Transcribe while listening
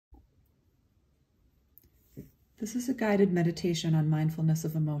This is a guided meditation on mindfulness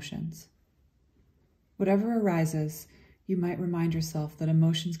of emotions. Whatever arises, you might remind yourself that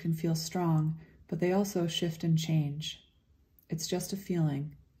emotions can feel strong, but they also shift and change. It's just a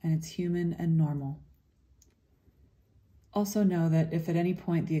feeling, and it's human and normal. Also know that if at any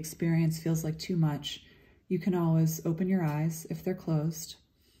point the experience feels like too much, you can always open your eyes if they're closed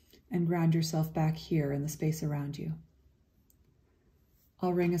and ground yourself back here in the space around you.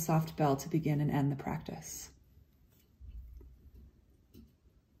 I'll ring a soft bell to begin and end the practice.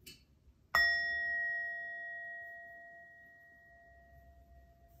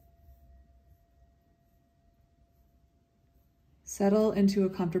 Settle into a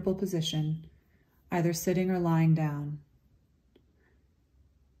comfortable position, either sitting or lying down.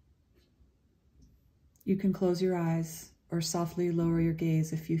 You can close your eyes or softly lower your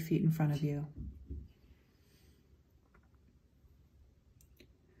gaze a few feet in front of you.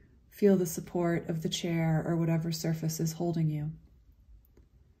 Feel the support of the chair or whatever surface is holding you.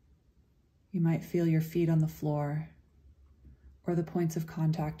 You might feel your feet on the floor or the points of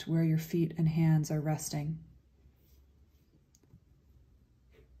contact where your feet and hands are resting.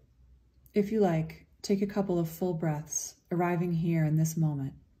 If you like, take a couple of full breaths, arriving here in this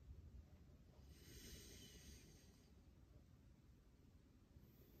moment.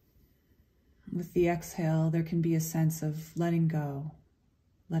 With the exhale, there can be a sense of letting go,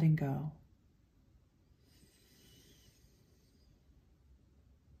 letting go.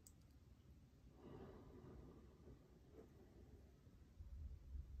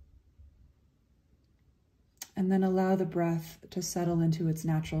 And then allow the breath to settle into its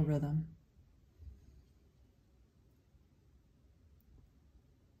natural rhythm.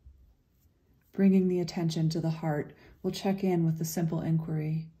 Bringing the attention to the heart, we'll check in with the simple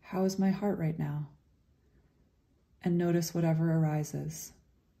inquiry, how is my heart right now? And notice whatever arises.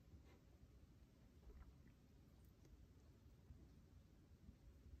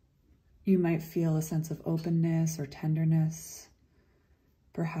 You might feel a sense of openness or tenderness,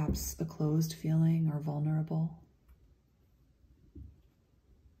 perhaps a closed feeling or vulnerable.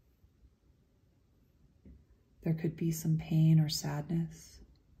 There could be some pain or sadness.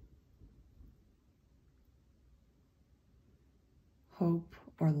 Hope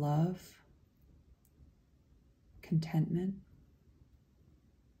or love, contentment,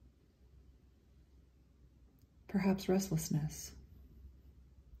 perhaps restlessness.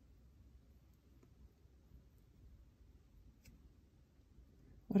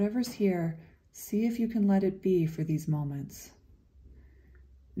 Whatever's here, see if you can let it be for these moments.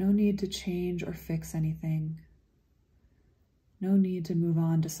 No need to change or fix anything. No need to move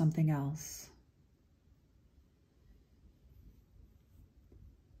on to something else.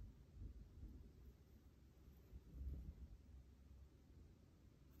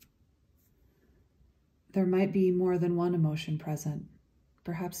 There might be more than one emotion present,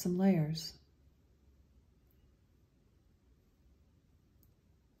 perhaps some layers.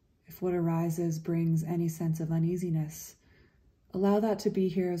 If what arises brings any sense of uneasiness, allow that to be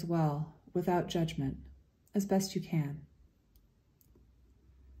here as well, without judgment, as best you can.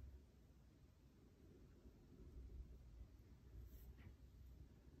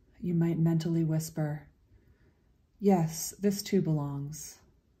 You might mentally whisper, yes, this too belongs.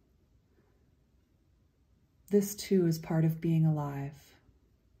 This too is part of being alive.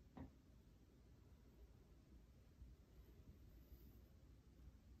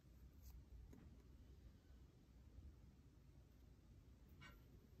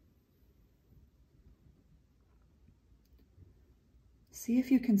 See if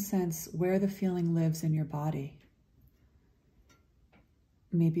you can sense where the feeling lives in your body.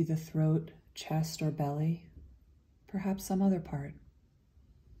 Maybe the throat, chest, or belly, perhaps some other part.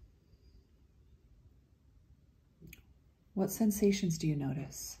 What sensations do you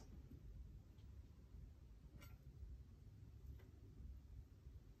notice?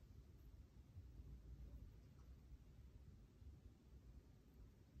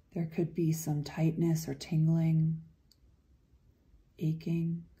 There could be some tightness or tingling,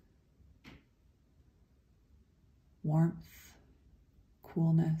 aching, warmth,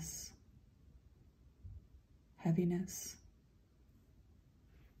 coolness, heaviness.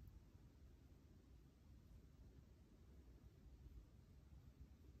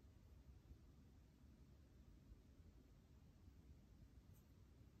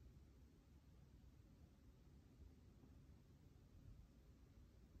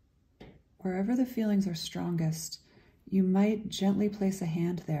 Wherever the feelings are strongest, you might gently place a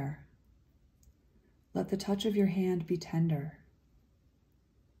hand there. Let the touch of your hand be tender.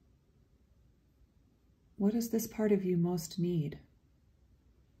 What does this part of you most need?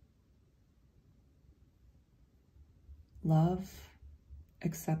 love,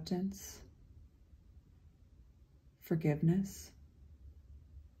 acceptance, forgiveness,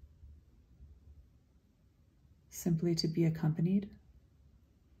 simply to be accompanied.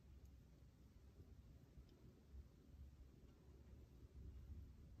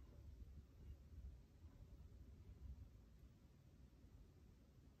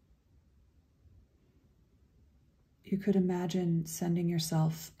 You could imagine sending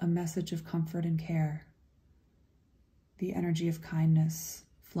yourself a message of comfort and care, the energy of kindness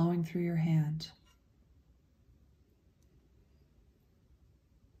flowing through your hand.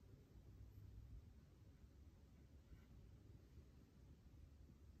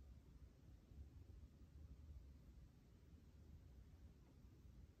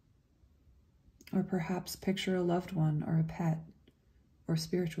 Or perhaps picture a loved one or a pet or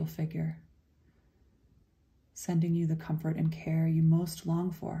spiritual figure, sending you the comfort and care you most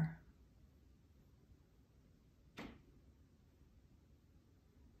long for.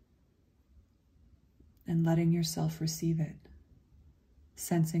 And letting yourself receive it,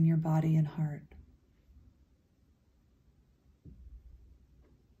 sensing your body and heart.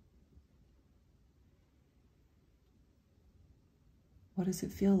 What does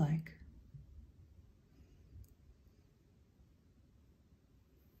it feel like?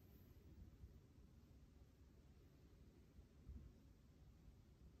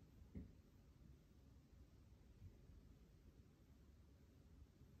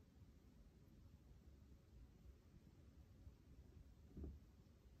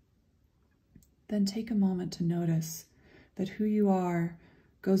 Then take a moment to notice that who you are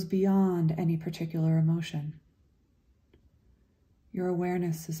goes beyond any particular emotion. Your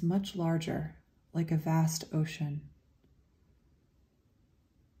awareness is much larger, like a vast ocean.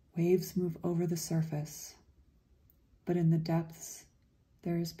 Waves move over the surface, but in the depths,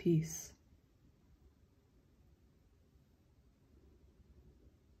 there is peace.